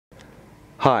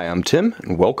Hi, I'm Tim,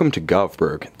 and welcome to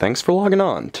Govberg. Thanks for logging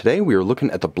on. Today we are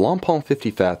looking at the Blancpain 50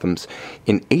 Fathoms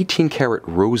in 18 karat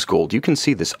rose gold. You can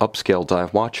see this upscale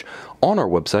dive watch on our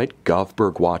website,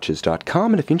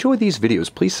 govbergwatches.com. And if you enjoy these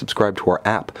videos, please subscribe to our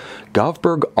app,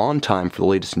 Govberg On Time, for the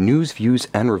latest news, views,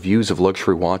 and reviews of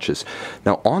luxury watches.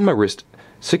 Now, on my wrist,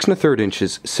 6 1/3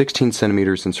 inches, 16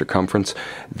 centimeters in circumference,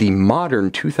 the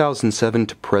modern 2007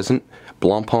 to present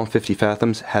Blancpain 50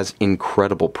 Fathoms has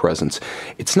incredible presence.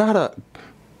 It's not a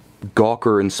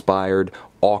Gawker-inspired,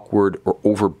 awkward, or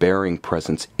overbearing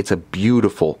presence. It's a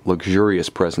beautiful, luxurious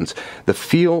presence. The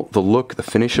feel, the look, the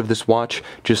finish of this watch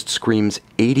just screams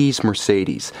 80s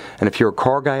Mercedes. And if you're a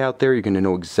car guy out there, you're going to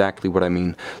know exactly what I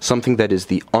mean. Something that is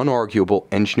the unarguable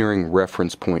engineering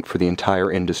reference point for the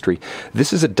entire industry.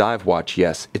 This is a dive watch,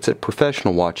 yes. It's a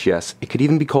professional watch, yes. It could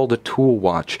even be called a tool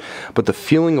watch. But the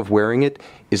feeling of wearing it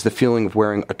is the feeling of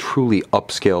wearing a truly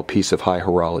upscale piece of high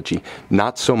horology.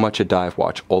 Not so much a dive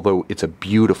watch, although it's a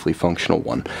beautifully functional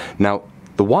one. Now,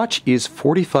 the watch is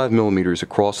 45 millimeters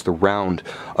across the round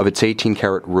of its 18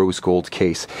 karat rose gold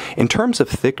case. In terms of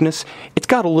thickness, it's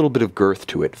got a little bit of girth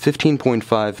to it,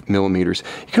 15.5 millimeters.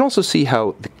 You can also see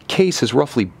how the case is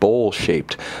roughly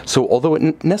bowl-shaped. So although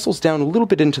it nestles down a little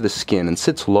bit into the skin and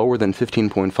sits lower than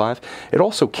 15.5, it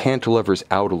also cantilevers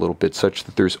out a little bit such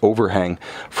that there's overhang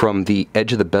from the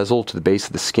edge of the bezel to the base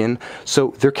of the skin.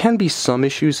 So there can be some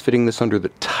issues fitting this under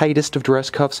the tightest of dress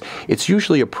cuffs. It's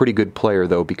usually a pretty good player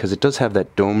though, because it does have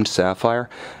that domed sapphire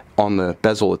on the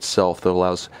bezel itself that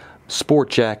allows sport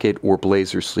jacket or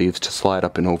blazer sleeves to slide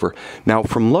up and over. Now,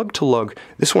 from lug to lug,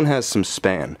 this one has some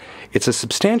span. It's a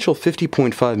substantial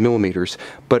 50.5 millimeters,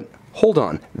 but hold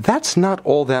on, that's not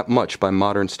all that much by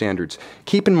modern standards.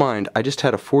 Keep in mind, I just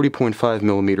had a 40.5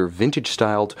 millimeter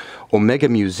vintage-styled Omega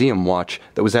Museum watch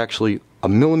that was actually a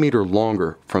millimeter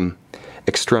longer from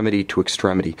extremity to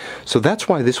extremity. So that's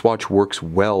why this watch works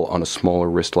well on a smaller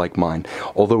wrist like mine.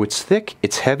 Although it's thick,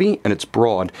 it's heavy, and it's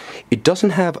broad, it doesn't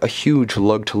have a huge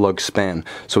lug-to-lug span,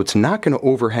 so it's not going to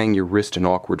overhang your wrist in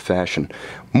awkward fashion.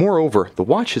 Moreover, the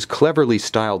watch is cleverly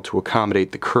styled to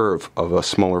accommodate the curve of a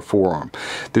smaller forearm.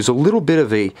 There's a little bit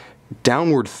of a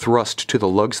downward thrust to the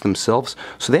lugs themselves,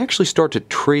 so they actually start to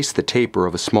trace the taper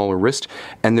of a smaller wrist,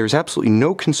 and there's absolutely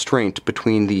no constraint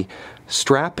between the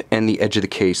strap and the edge of the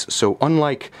case. So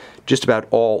unlike just about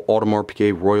all Audemars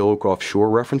Piguet Royal Oak Offshore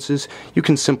references, you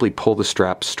can simply pull the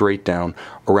strap straight down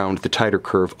around the tighter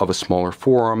curve of a smaller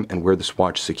forearm and wear this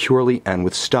watch securely and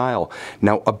with style.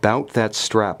 Now, about that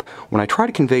strap, when I try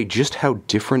to convey just how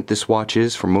different this watch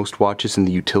is from most watches in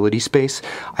the utility space,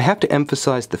 I have to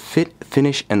emphasize the fit,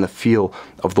 finish, and the feel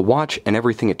of the watch and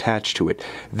everything attached to it.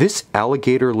 This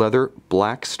alligator leather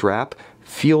black strap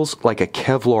feels like a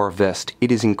Kevlar vest.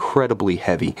 It is incredibly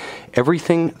heavy.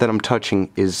 Everything that I'm touching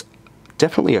is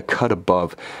definitely a cut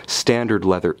above standard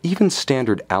leather, even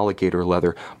standard alligator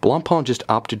leather. Blancpain just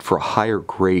opted for a higher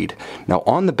grade. Now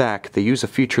on the back, they use a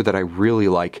feature that I really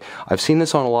like. I've seen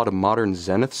this on a lot of modern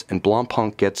Zeniths, and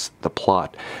Blancpain gets the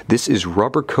plot. This is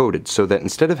rubber coated so that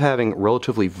instead of having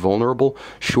relatively vulnerable,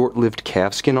 short-lived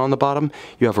calfskin on the bottom,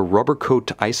 you have a rubber coat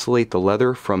to isolate the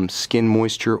leather from skin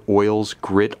moisture, oils,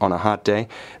 grit on a hot day.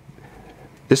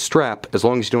 This strap, as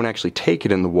long as you don't actually take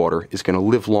it in the water, is going to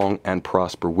live long and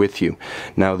prosper with you.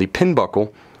 Now, the pin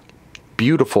buckle,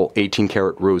 beautiful 18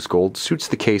 karat rose gold, suits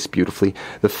the case beautifully.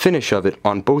 The finish of it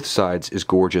on both sides is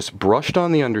gorgeous, brushed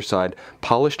on the underside,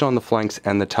 polished on the flanks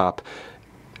and the top.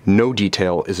 No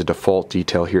detail is a default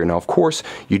detail here. Now, of course,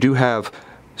 you do have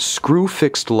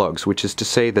screw-fixed lugs, which is to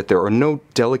say that there are no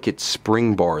delicate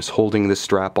spring bars holding this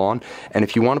strap on, and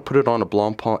if you want to put it on a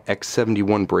Blancpain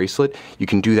X71 bracelet, you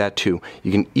can do that too.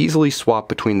 You can easily swap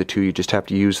between the two. You just have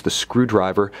to use the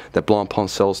screwdriver that Blancpain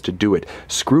sells to do it.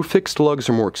 Screw-fixed lugs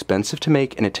are more expensive to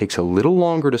make, and it takes a little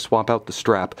longer to swap out the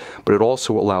strap, but it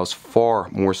also allows far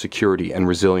more security and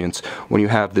resilience when you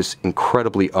have this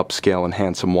incredibly upscale and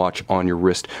handsome watch on your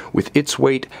wrist. With its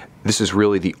weight, this is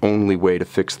really the only way to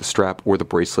fix the strap or the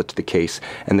bracelet to the case,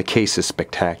 and the case is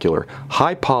spectacular.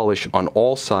 High polish on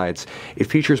all sides. It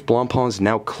features Blancpain's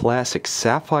now classic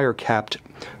sapphire-capped,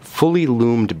 fully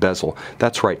lumed bezel.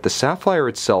 That's right, the sapphire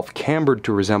itself, cambered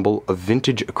to resemble a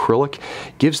vintage acrylic,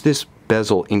 gives this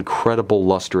bezel incredible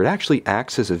luster. It actually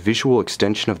acts as a visual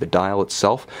extension of the dial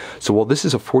itself, so while this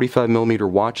is a 45mm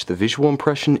watch, the visual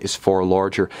impression is far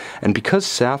larger, and because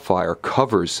sapphire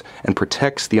covers and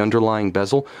protects the underlying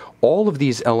bezel, all of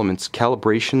these elements,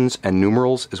 calibrations and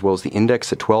numerals, as well as the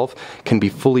index at 12, can be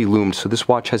fully lumed, so this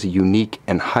watch has a unique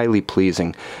and highly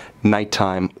pleasing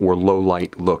nighttime or low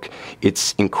light look.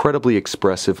 It's incredibly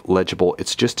expressive, legible.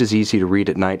 It's just as easy to read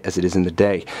at night as it is in the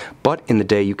day. But in the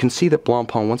day, you can see that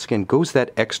Blancpain once again goes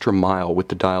that extra mile with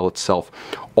the dial itself.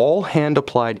 All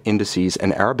hand-applied indices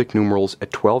and Arabic numerals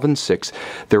at 12 and 6.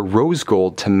 They're rose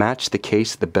gold to match the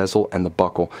case, the bezel, and the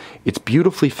buckle. It's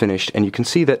beautifully finished, and you can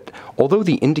see that although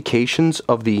the indications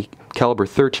of the caliber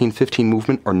 13-15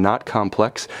 movement are not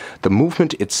complex, the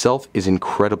movement itself is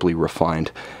incredibly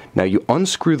refined. Now you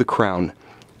unscrew the crown,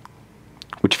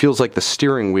 which feels like the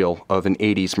steering wheel of an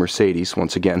 80s Mercedes.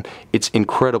 Once again, it's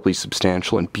incredibly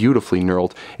substantial and beautifully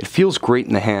knurled. It feels great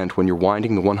in the hand when you're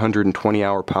winding the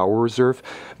 120-hour power reserve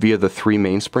via the 3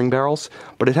 mainspring barrels,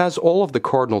 but it has all of the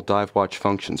cardinal dive watch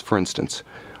functions. For instance,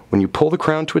 when you pull the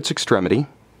crown to its extremity,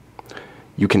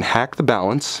 you can hack the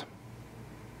balance,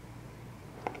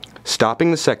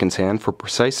 stopping the seconds hand for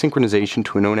precise synchronization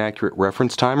to a known accurate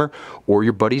reference timer or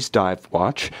your buddy's dive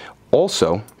watch.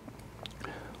 Also,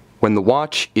 when the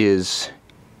watch is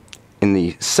in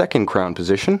the second crown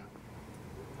position,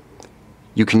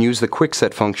 you can use the quick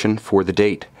set function for the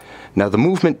date. Now the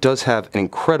movement does have an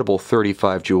incredible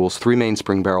 35 joules, 3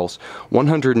 mainspring barrels,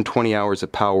 120 hours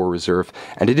of power reserve,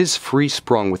 and it is free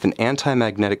sprung with an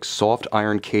anti-magnetic soft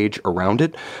iron cage around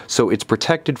it, so it's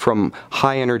protected from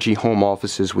high energy home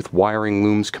offices with wiring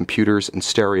looms, computers, and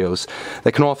stereos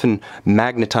that can often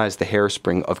magnetize the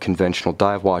hairspring of conventional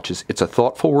dive watches. It's a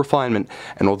thoughtful refinement,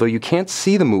 and although you can't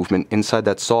see the movement inside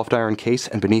that soft iron case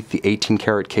and beneath the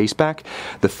 18-karat case back,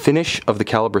 the finish of the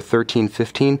caliber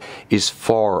 13-15 is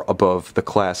far above the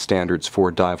class standards for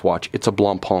a dive watch. It's a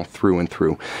Blancpain through and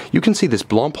through. You can see this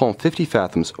Blancpain 50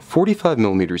 Fathoms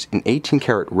 45mm in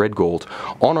 18-karat red gold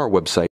on our website.